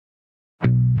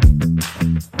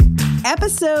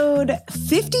Episode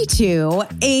 52,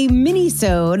 a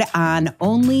Minisode on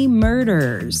Only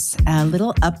Murders. A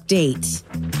little update.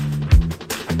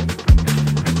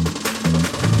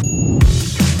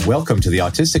 Welcome to the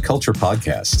Autistic Culture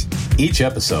Podcast. Each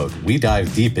episode, we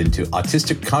dive deep into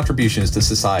autistic contributions to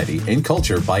society and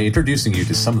culture by introducing you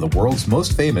to some of the world's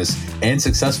most famous and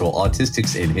successful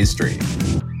autistics in history.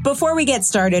 Before we get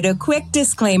started, a quick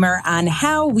disclaimer on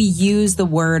how we use the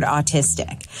word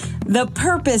autistic. The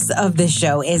purpose of this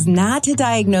show is not to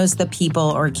diagnose the people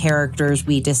or characters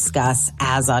we discuss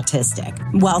as autistic.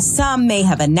 While some may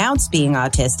have announced being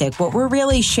autistic, what we're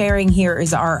really sharing here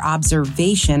is our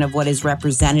observation of what is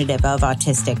representative of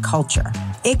autistic culture.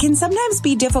 It can sometimes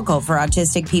be difficult for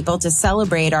autistic people to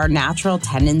celebrate our natural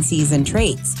tendencies and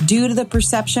traits due to the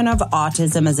perception of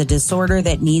autism as a disorder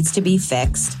that needs to be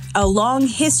fixed, a long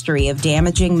history of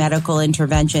damaging medical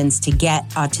interventions to get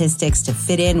autistics to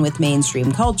fit in with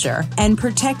mainstream culture, and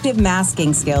protective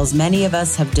masking skills many of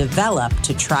us have developed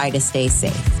to try to stay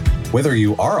safe. Whether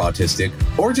you are autistic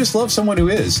or just love someone who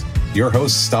is, your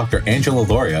hosts, Dr. Angela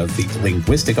Loria, the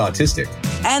linguistic autistic,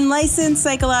 and licensed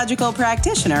psychological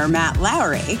practitioner Matt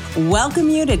Lowry, welcome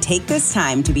you to take this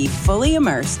time to be fully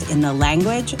immersed in the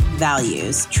language,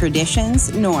 values,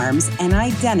 traditions, norms, and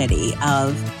identity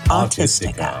of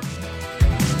Autistica.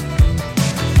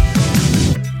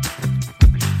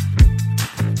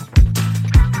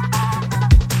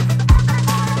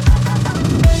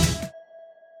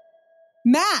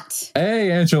 Matt. Hey,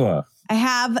 Angela. I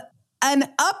have an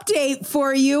update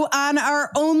for you on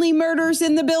our Only Murders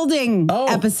in the Building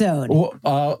episode.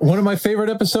 One of my favorite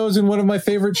episodes and one of my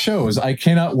favorite shows. I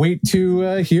cannot wait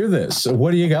to hear this.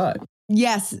 What do you got?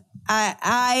 Yes,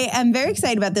 I am very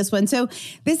excited about this one. So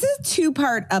this is a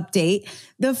two-part update.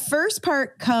 The first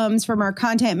part comes from our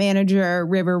content manager,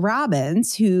 River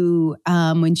Robbins, who,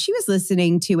 when she was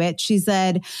listening to it, she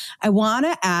said, I want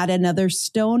to add another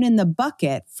stone in the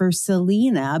bucket for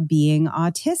Selena being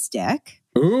autistic.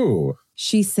 Ooh.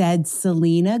 She said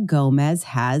Selena Gomez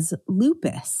has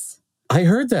lupus. I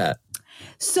heard that.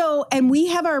 So, and we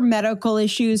have our medical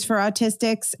issues for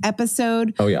autistics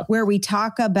episode where we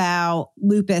talk about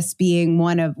lupus being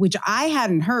one of, which I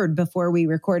hadn't heard before we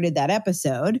recorded that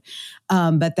episode,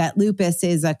 but that lupus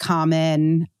is a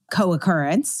common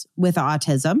co-occurrence with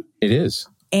autism. It is.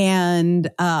 And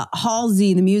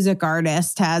Halsey, the music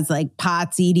artist, has like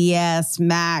POTS, EDS,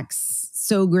 MAX,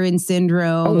 Sjogren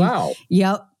syndrome. Oh, wow.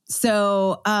 Yep.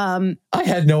 So I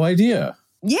had no idea.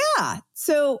 Yeah.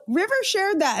 So River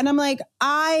shared that. And I'm like,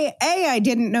 I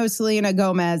didn't know Selena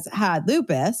Gomez had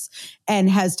lupus and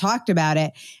has talked about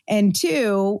it. And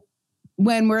two,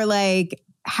 when we're like,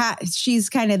 she's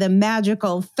kind of the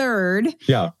magical third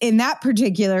in that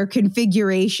particular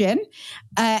configuration.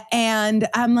 And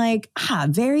I'm like,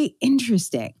 very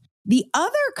interesting. The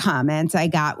other comments I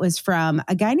got was from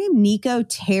a guy named Nico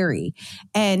Terry.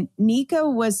 And Nico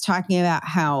was talking about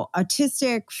how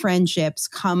autistic friendships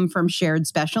come from shared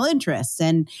special interests.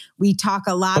 And we talk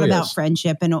a lot about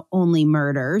friendship and Only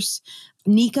Murders.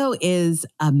 Nico is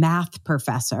a math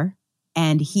professor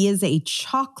and he is a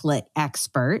chocolate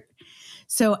expert.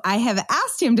 So I have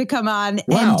asked him to come on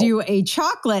and do a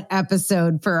chocolate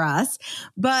episode for us.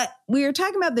 But we were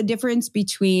talking about the difference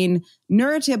between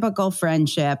neurotypical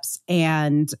friendships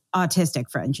and autistic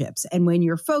friendships. And when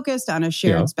you're focused on a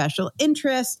shared special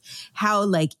interest, how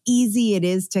like easy it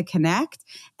is to connect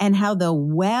and how the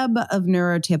web of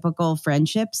neurotypical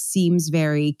friendships seems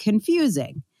very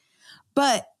confusing.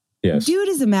 But dude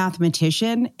is a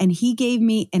mathematician and he gave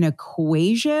me an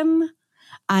equation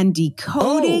on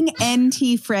decoding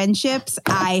NT friendships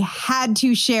I had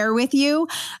to share with you.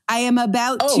 I am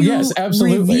about to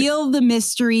reveal the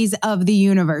mysteries of the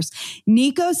universe.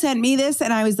 Nico sent me this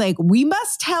and I was like, we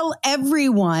must tell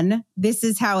everyone this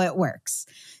is how it works.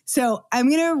 So I'm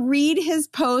going to read his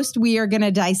post. We are going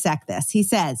to dissect this. He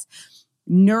says,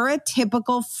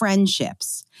 neurotypical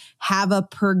friendships have a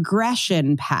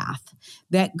progression path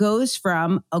that goes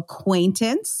from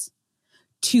acquaintance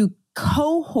to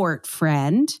cohort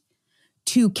friend,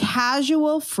 to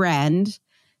casual friend,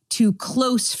 to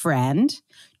close friend,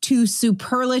 to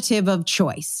superlative of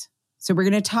choice. So we're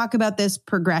going to talk about this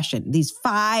progression, these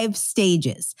 5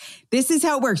 stages. This is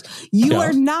how it works. You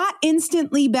are not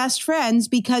instantly best friends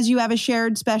because you have a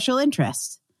shared special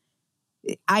interest.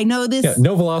 I know this. Yeah,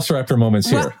 no velociraptor moments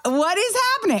here. What is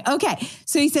happening? Okay.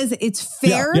 So he says it's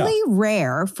fairly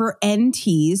rare for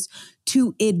NTs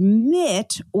to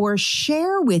admit or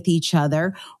share with each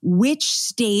other which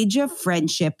stage of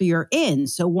friendship you're in.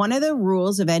 So one of the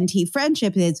rules of NT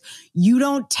friendship is you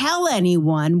don't tell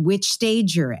anyone which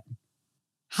stage you're in.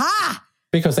 Ha!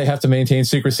 Because they have to maintain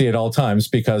secrecy at all times,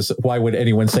 because why would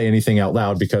anyone say anything out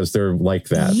loud because they're like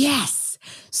that? Yes.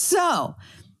 So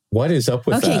what is up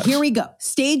with that? Okay, here we go.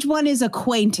 Stage 1 is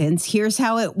acquaintance. Here's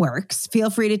how it works. Feel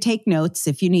free to take notes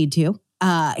if you need to.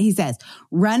 He says,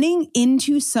 running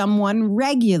into someone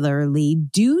regularly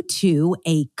due to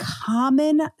a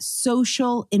common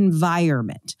social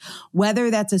environment,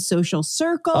 whether that's a social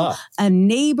circle, a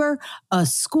neighbor, a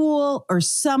school, or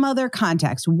some other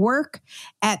context. Work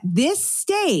at this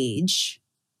stage,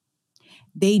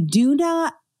 they do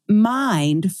not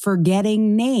mind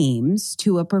forgetting names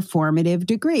to a performative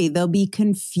degree. They'll be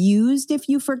confused if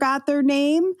you forgot their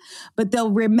name, but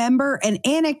they'll remember an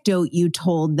anecdote you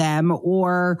told them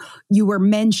or you were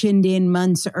mentioned in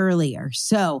months earlier.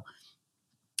 So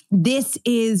this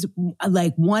is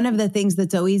like one of the things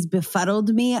that's always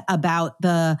befuddled me about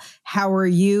the how are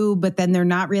you, but then they're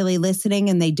not really listening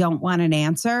and they don't want an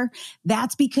answer.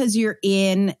 That's because you're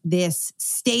in this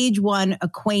stage 1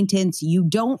 acquaintance. You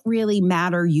don't really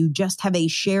matter. You just have a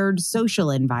shared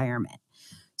social environment.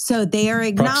 So they are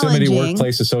acknowledging proximity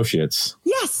workplace associates.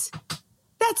 Yes.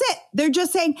 That's it. They're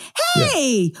just saying,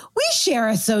 hey, we share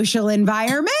a social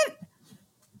environment.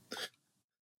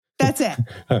 That's it.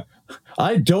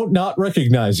 I don't not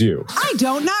recognize you. I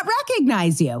don't not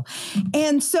recognize you.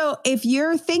 And so if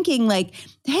you're thinking like,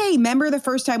 hey, remember the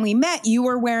first time we met, you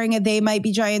were wearing a They Might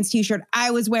Be Giants t-shirt.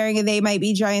 I was wearing a They Might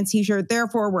Be Giants t-shirt.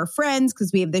 Therefore, we're friends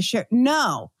because we have this shirt.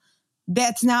 No,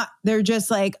 that's not. They're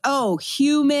just like, oh,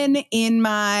 human in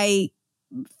my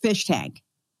fish tank.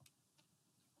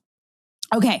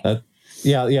 Okay.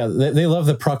 Yeah. They love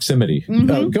the proximity.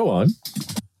 Mm-hmm. Go on.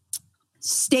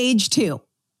 Stage 2.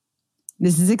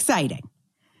 This is exciting.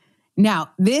 Now,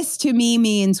 this to me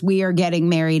means we are getting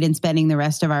married and spending the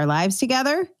rest of our lives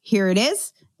together. Here it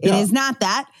is. It is not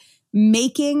that.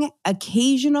 Making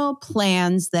occasional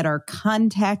plans that are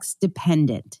context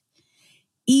dependent.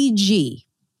 E.g.,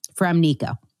 from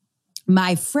Nico,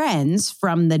 my friends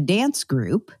from the dance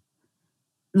group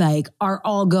are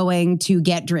all going to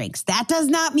get drinks. That does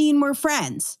not mean we're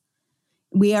friends.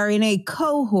 We are in a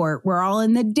cohort. We're all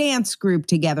in the dance group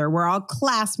together. We're all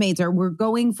classmates, or we're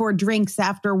going for drinks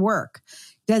after work.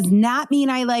 Does not mean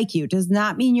I like you. Does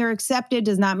not mean you're accepted.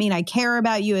 Does not mean I care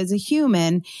about you as a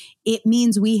human. It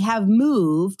means we have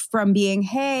moved from being,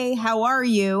 hey, how are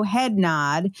you? Head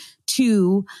nod,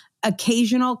 to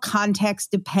occasional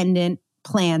context-dependent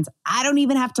plans. I don't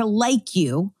even have to like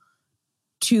you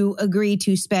to agree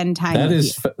to spend time with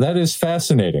you. That is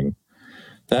fascinating.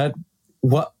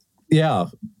 Yeah.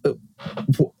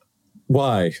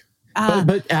 Why?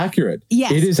 But accurate.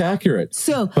 Yes. It is accurate.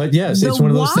 But yes, it's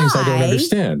one of those things I don't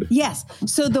understand. Yes.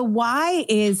 So the why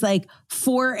is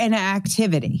for an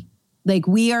activity.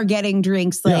 We are getting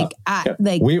drinks.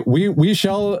 We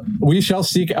shall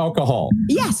seek alcohol.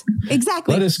 Yes,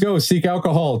 exactly. Let us go seek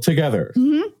alcohol together.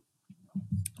 Mm-hmm.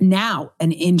 Now,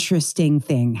 an interesting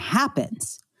thing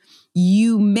happens.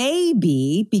 You may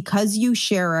be, because you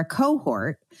share a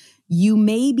cohort, you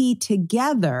may be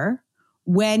together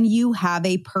when you have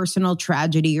a personal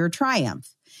tragedy or triumph.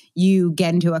 You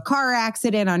get into a car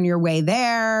accident on your way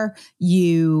there.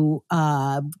 You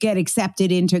get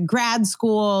accepted into grad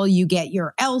school. You get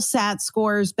your LSAT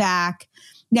scores back.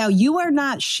 Now, you are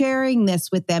not sharing this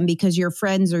with them because you're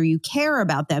friends or you care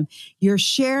about them. You're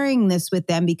sharing this with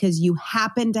them because you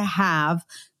happen to have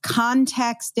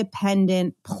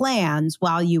context-dependent plans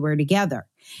while you were together.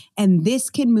 And this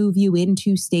can move you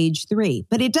into stage 3,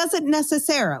 but it doesn't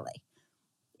necessarily.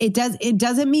 It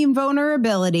doesn't mean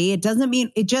vulnerability. It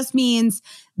just means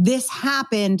this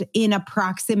happened in a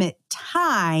proximate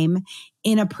time,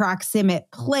 in a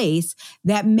proximate place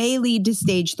that may lead to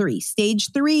stage 3.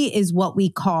 Stage 3 is what we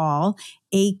call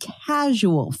a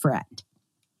casual friend.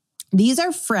 These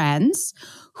are friends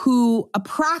who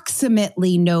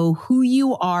approximately know who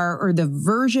you are or the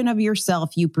version of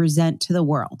yourself you present to the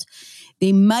world.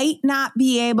 They might not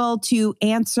be able to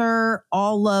answer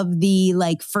all of the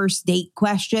first date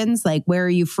questions, like where are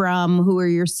you from? Who are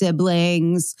your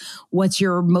siblings? What's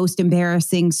your most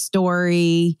embarrassing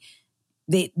story?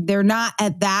 They're not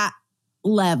at that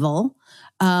level.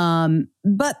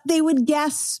 But they would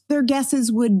guess, their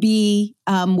guesses would be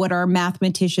what our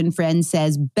mathematician friend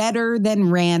says, better than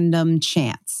random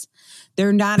chance.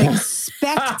 They're not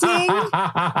expecting.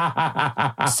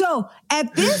 So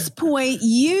at this point,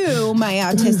 you, my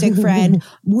autistic friend,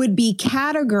 would be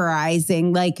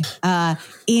categorizing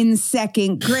in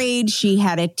second grade, she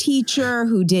had a teacher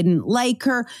who didn't like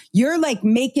her. You're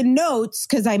making notes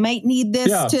because I might need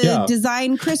this to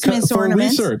design Christmas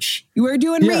ornaments. Research. We're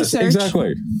doing research.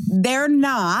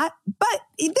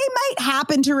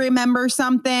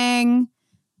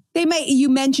 You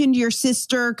mentioned your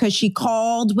sister because she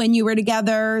called when you were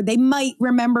together. They might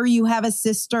remember you have a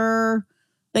sister.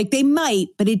 Like they might,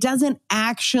 but it doesn't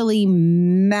actually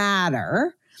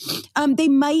matter. They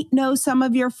might know some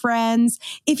of your friends.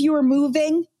 If you were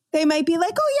moving, they might be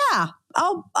like, oh yeah,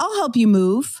 I'll help you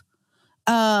move.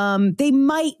 They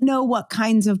might know what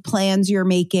kinds of plans you're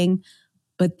making,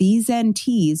 but these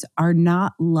NTs are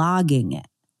not logging it.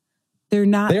 They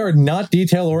are not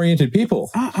detail-oriented people.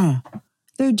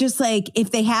 They're just like, if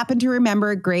they happen to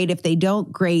remember it, great. If they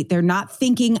don't, great. They're not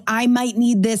thinking I might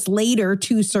need this later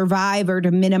to survive or to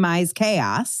minimize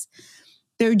chaos.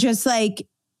 They're just like,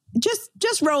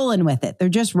 just rolling with it. They're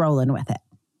just rolling with it.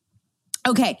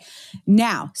 Okay.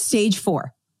 Now, stage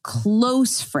 4,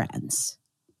 close friends.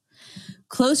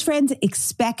 Close friends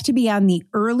expect to be on the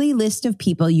early list of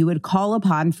people you would call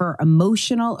upon for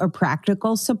emotional or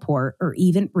practical support or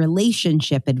even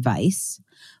relationship advice,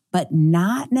 but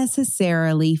not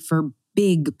necessarily for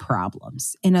big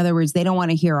problems. In other words, they don't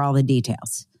want to hear all the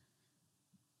details.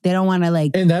 They don't want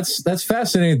to And that's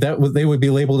fascinating that they would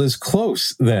be labeled as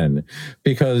close then,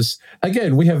 because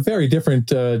again, we have very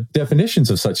different definitions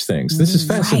of such things. This is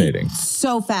fascinating. Right.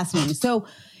 So fascinating. So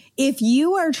if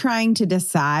you are trying to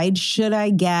decide, should I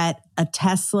get a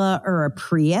Tesla or a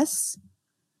Prius?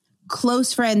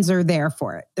 Close friends are there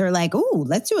for it. They're like, ooh,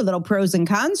 let's do a little pros and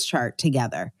cons chart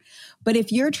together. But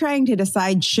if you're trying to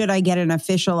decide, should I get an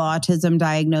official autism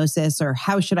diagnosis or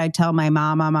how should I tell my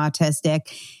mom I'm autistic?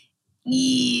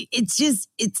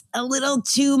 It's a little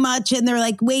too much. And they're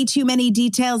like way too many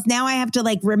details. Now I have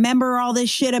to remember all this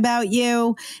shit about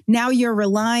you. Now you're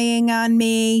relying on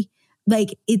me.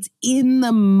 It's in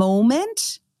the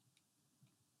moment.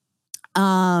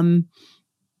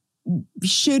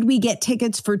 Should we get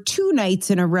tickets for 2 nights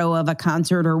in a row of a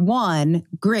concert or 1?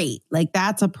 Great.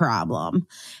 That's a problem.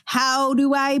 How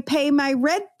do I pay my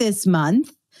rent this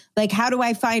month? How do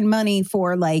I find money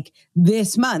for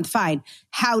this month? Fine.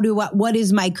 What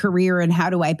is my career and how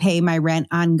do I pay my rent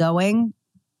ongoing?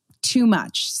 Too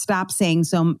much. Stop saying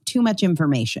too much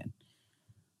information.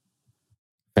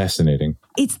 Fascinating.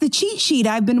 It's the cheat sheet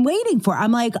I've been waiting for.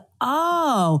 I'm like,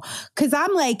 oh, because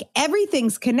I'm like,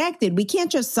 everything's connected. We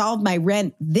can't just solve my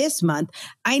rent this month.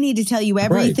 I need to tell you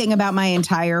everything about my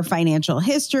entire financial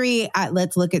history.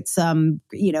 Let's look at some,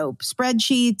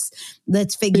 spreadsheets.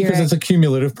 Let's figure because it's a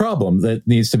cumulative problem that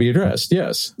needs to be addressed.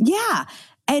 Yes. Yeah.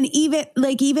 And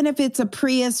even if it's a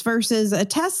Prius versus a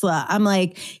Tesla, I'm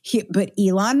like, but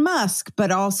Elon Musk, but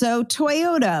also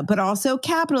Toyota, but also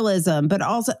capitalism, but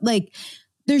also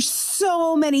there's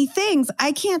so many things.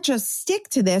 I can't just stick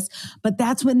to this, but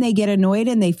that's when they get annoyed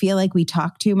and they feel like we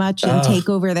talk too much and take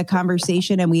over the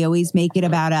conversation and we always make it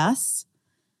about us.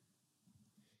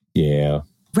 Yeah.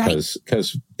 Right.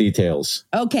 Because details.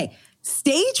 Okay.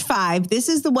 Stage 5, this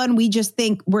is the one we just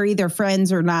think we're either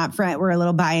friends or not friends. We're a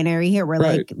little binary here.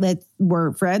 We're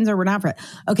we're friends or we're not friends.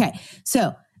 Okay.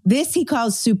 So this he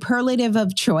calls superlative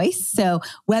of choice. So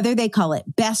whether they call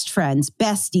it best friends,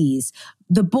 besties,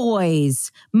 the boys,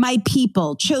 my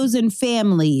people, chosen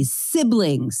families,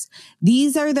 siblings,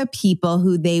 these are the people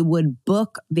who they would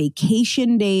book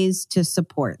vacation days to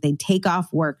support. They take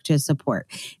off work to support.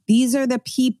 These are the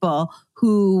people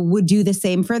who would do the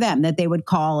same for them, that they would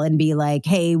call and be like,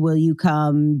 hey, will you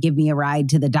come give me a ride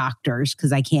to the doctors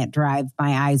because I can't drive.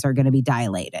 My eyes are going to be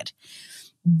dilated.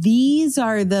 These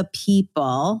are the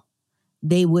people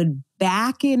they would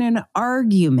back in an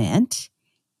argument,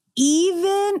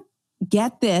 even,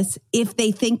 get this, if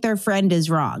they think their friend is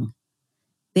wrong.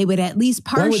 They would at least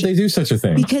Why would they do such a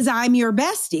thing? Because I'm your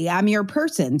bestie. I'm your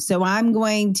person. So I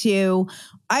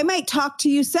might talk to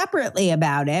you separately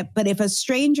about it. But if a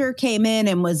stranger came in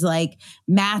and was like,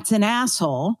 Matt's an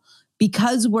asshole,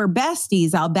 because we're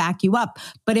besties, I'll back you up.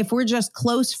 But if we're just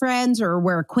close friends or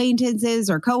we're acquaintances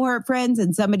or cohort friends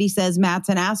and somebody says Matt's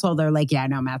an asshole, they're like, yeah,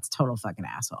 no, Matt's a total fucking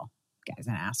asshole. Guy's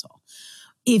an asshole.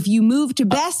 If you move to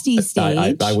bestie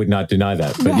stage. I would not deny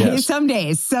that. But right, yes. Some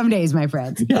days, my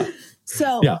friends. Yeah.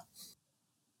 So yeah.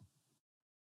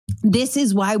 This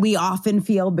is why we often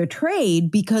feel betrayed,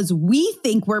 because we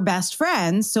think we're best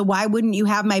friends. So why wouldn't you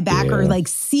have my back or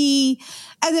see,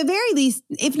 at the very least,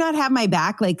 if not have my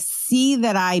back, see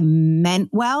that I meant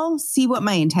well, see what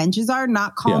my intentions are,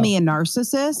 not call me a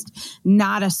narcissist,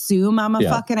 not assume I'm a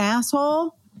fucking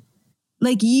asshole.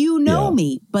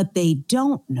 Me, but they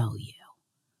don't know you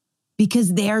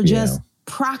because they're just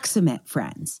proximate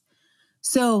friends.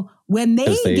 So when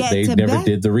they never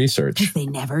did the research. Because they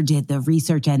never did the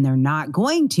research and they're not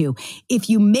going to. If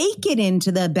you make it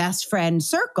into the best friend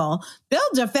circle, they'll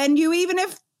defend you even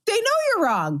if they know you're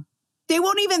wrong. They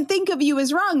won't even think of you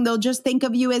as wrong. They'll just think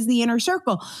of you as the inner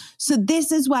circle. So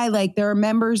this is why, like, there are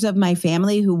members of my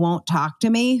family who won't talk to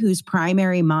me, whose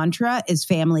primary mantra is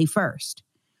family first.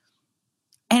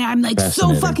 And I'm like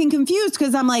so fucking confused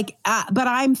because I'm like, but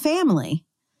I'm family.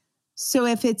 So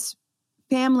if it's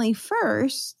family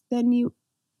first, then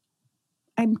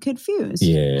I'm confused.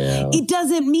 Yeah. It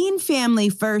doesn't mean family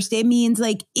first. It means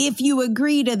like, if you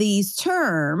agree to these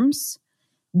terms,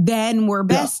 then we're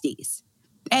besties. Yeah.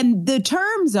 And the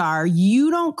terms are, you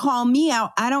don't call me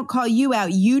out. I don't call you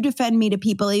out. You defend me to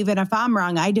people. Even if I'm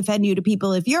wrong, I defend you to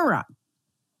people if you're wrong.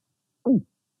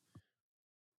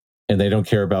 And they don't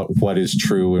care about what is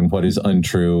true and what is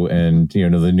untrue and, you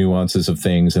know, the nuances of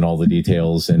things and all the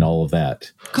details and all of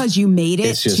that. Because you made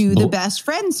it to the best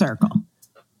friend circle.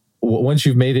 Once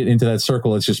you've made it into that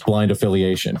circle, it's just blind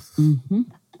affiliation. Mm-hmm.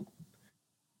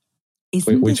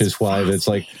 Which is why it's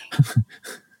like,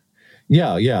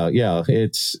 yeah.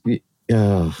 It's,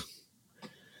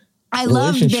 I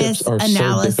love this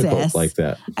analysis. So like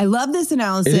that. I love this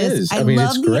analysis. It is. I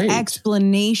love the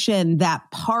explanation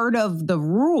that part of the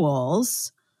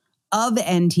rules of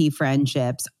NT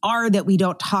friendships are that we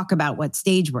don't talk about what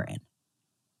stage we're in.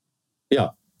 Yeah.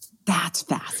 That's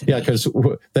fascinating. Yeah, because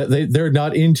they're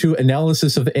not into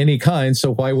analysis of any kind.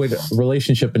 So why would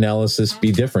relationship analysis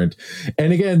be different?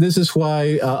 And again, this is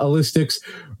why holistics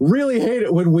really hate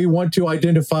it when we want to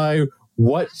identify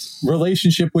what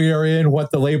relationship we are in, what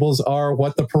the labels are,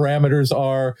 what the parameters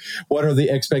are, what are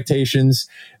the expectations.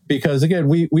 Because again,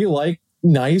 we like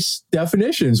nice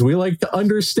definitions. We like to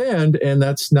understand, and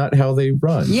that's not how they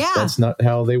run. Yeah. That's not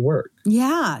how they work.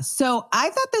 Yeah. So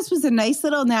I thought this was a nice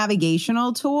little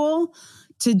navigational tool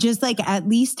to just like at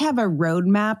least have a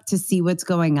roadmap to see what's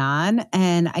going on.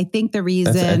 And I think the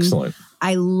reason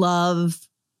I love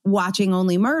watching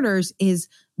Only Murders is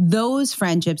those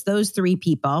friendships, those three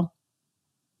people,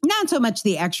 not so much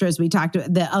the extras we talked to,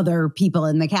 the other people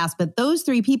in the cast, but those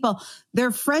three people,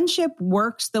 their friendship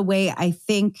works the way I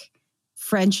think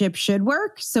friendship should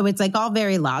work. So it's like all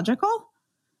very logical.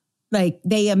 Like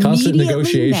they immediately constant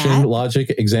negotiation, met. Logic,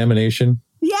 examination.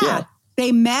 Yeah.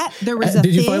 They met. There was a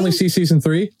Did you finally see season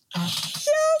 3? Yes.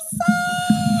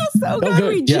 So good.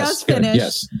 We just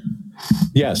finished.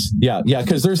 Yes. Yeah.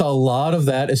 Because there's a lot of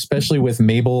that, especially with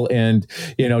Mabel and,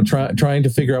 you know, trying to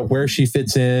figure out where she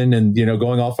fits in and, you know,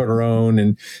 going off on her own.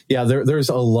 And yeah, there's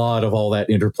a lot of all that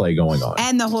interplay going on.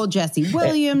 And the whole Jesse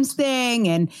Williams thing.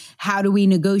 And how do we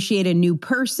negotiate a new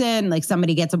person? Like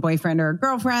somebody gets a boyfriend or a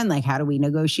girlfriend. Like, how do we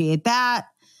negotiate that?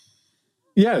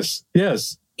 Yes.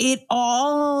 It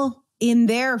all in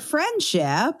their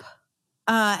friendship.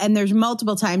 And there's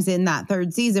multiple times in that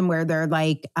third season where they're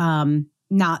like,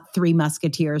 not Three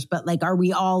Musketeers, but like, are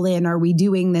we all in? Are we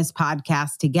doing this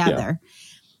podcast together?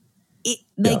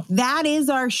 Yeah. That is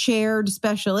our shared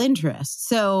special interest.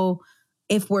 So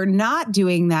if we're not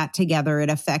doing that together, it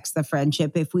affects the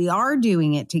friendship. If we are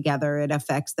doing it together, it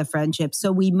affects the friendship.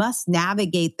 So we must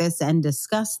navigate this and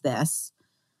discuss this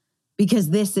because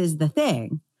this is the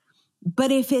thing.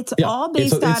 But if it's all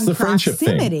based on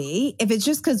proximity, if it's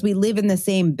just because we live in the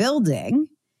same building,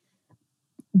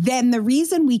 then the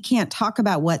reason we can't talk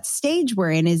about what stage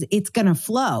we're in is it's going to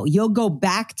flow. You'll go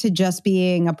back to just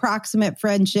being a proximate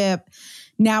friendship.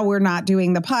 Now we're not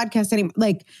doing the podcast anymore.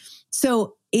 Like,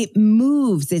 so it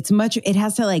moves. It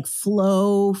has to like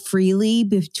flow freely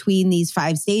between these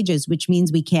 5 stages, which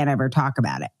means we can't ever talk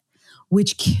about it,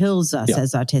 which kills us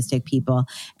as autistic people.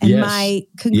 And my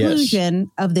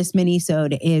conclusion of this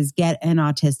minisode is get an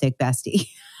autistic bestie.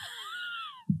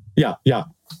 Yeah.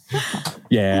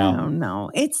 I don't know.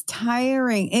 It's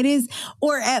tiring. It is,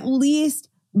 or at least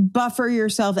buffer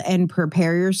yourself and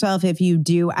prepare yourself if you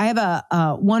do. I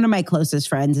have one of my closest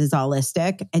friends is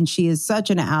holistic, and she is such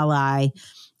an ally,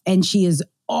 and she is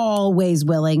always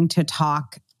willing to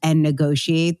talk and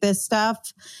negotiate this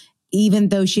stuff. Even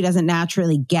though she doesn't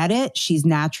naturally get it, she's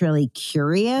naturally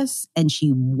curious and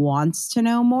she wants to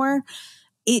know more.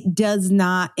 It does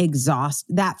not exhaust.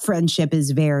 That friendship is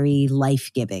very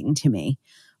life-giving to me.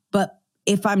 But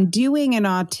if I'm doing an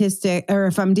autistic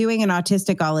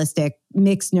holistic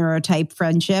mixed neurotype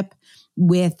friendship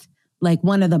with like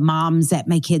one of the moms at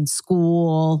my kid's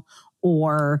school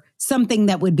or something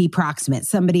that would be proximate,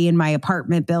 somebody in my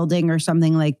apartment building or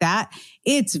something like that,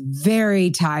 it's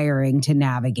very tiring to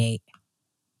navigate.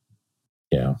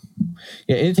 Yeah,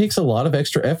 it takes a lot of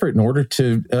extra effort in order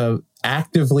to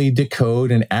actively decode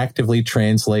and actively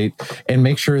translate and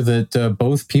make sure that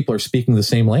both people are speaking the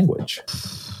same language.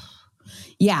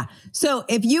 Yeah. So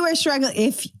if you are struggling,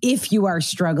 if you are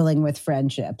struggling with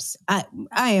friendships, I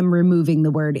am removing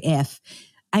the word if.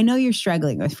 I know you're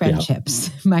struggling with friendships,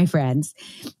 my friends.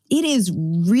 It is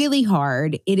really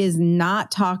hard. It is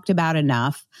not talked about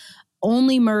enough.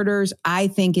 Only Murders, I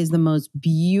think, is the most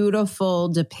beautiful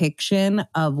depiction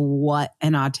of what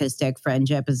an autistic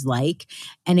friendship is like.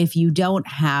 And if you don't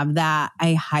have that,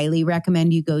 I highly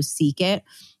recommend you go seek it.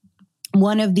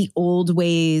 One of the old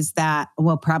ways that,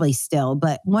 well, probably still,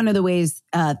 but one of the ways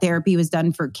therapy was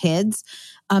done for kids,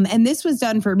 and this was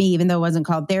done for me, even though it wasn't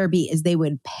called therapy, is they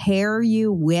would pair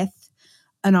you with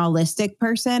an holistic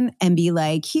person and be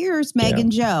like, here's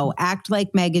Megan Joe, act like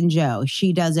Megan Joe.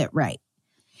 She does it right.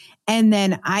 And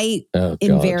then I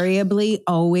invariably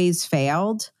always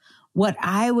failed. What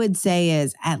I would say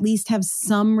is at least have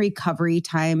some recovery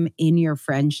time in your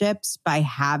friendships by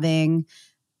having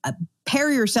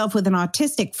pair yourself with an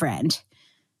autistic friend.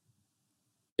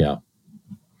 Yeah.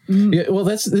 Yeah, well,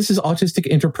 this is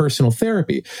autistic interpersonal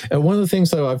therapy. And one of the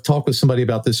things that I've talked with somebody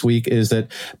about this week is that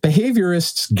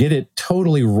behaviorists get it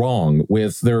totally wrong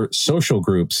with their social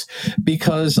groups,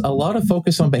 because a lot of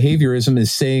focus on behaviorism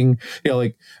is saying,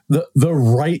 like the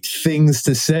right things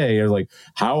to say, or like,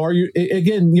 how are you?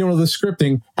 Again, the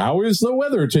scripting, how is the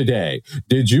weather today?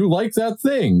 Did you like that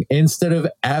thing? Instead of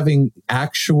having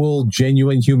actual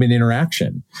genuine human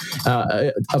interaction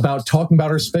about talking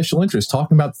about our special interests,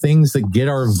 talking about things that get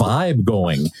our vibe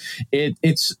going.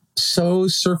 It's so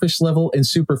surface level and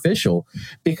superficial,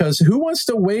 because who wants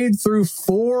to wade through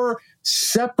 4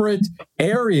 separate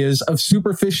areas of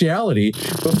superficiality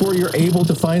before you're able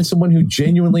to find someone who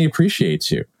genuinely appreciates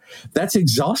you? That's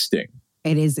exhausting.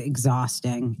 It is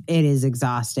exhausting. It is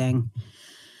exhausting.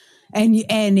 And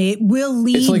it will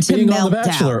lead to meltdowns. It's like being on The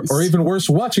Bachelor, or even worse,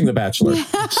 watching The Bachelor.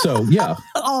 So, yeah.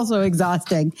 Also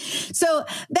exhausting. So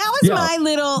that was my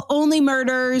little Only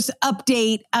Murders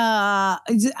update.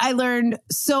 I learned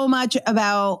so much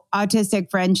about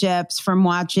autistic friendships from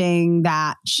watching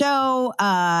that show.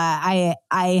 I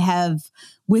have,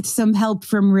 with some help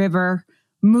from River,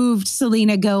 moved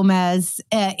Selena Gomez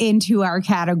into our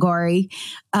category.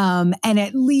 And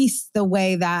at least the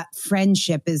way that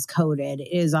friendship is coded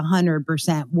is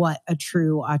 100% what a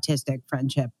true autistic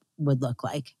friendship would look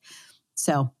like.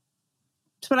 So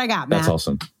that's what I got, Matt. That's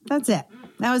awesome. That's it.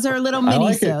 That was our little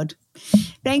Minisode.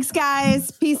 Thanks, guys.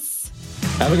 Peace.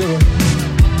 Have a good one.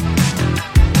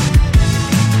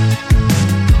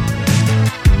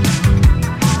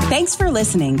 Thanks for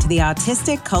listening to the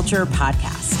Autistic Culture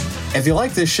Podcast. If you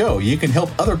like this show, you can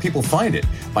help other people find it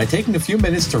by taking a few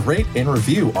minutes to rate and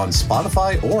review on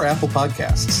Spotify or Apple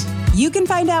Podcasts. You can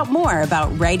find out more about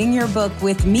writing your book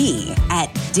with me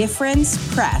at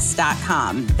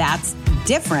differencepress.com. That's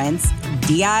difference,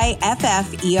 DIFFERENCE,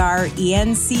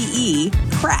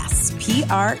 press,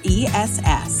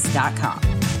 PRESS.com.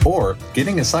 Or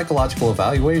getting a psychological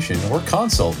evaluation or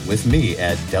consult with me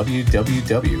at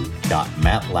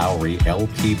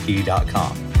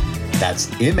www.mattlowrylpp.com. That's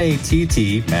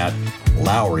MATT, Matt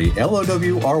Lowry,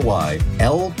 LOWRY,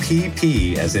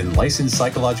 LPP, as in licensed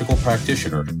psychological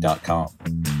practitioner.com.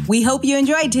 We hope you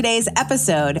enjoyed today's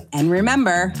episode. And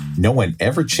remember, no one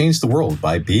ever changed the world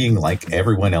by being like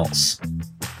everyone else.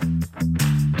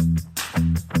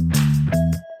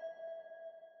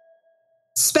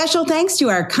 Special thanks to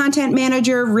our content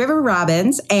manager, River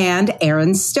Robbins, and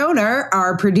Aaron Stoner,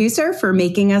 our producer, for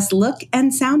making us look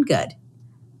and sound good.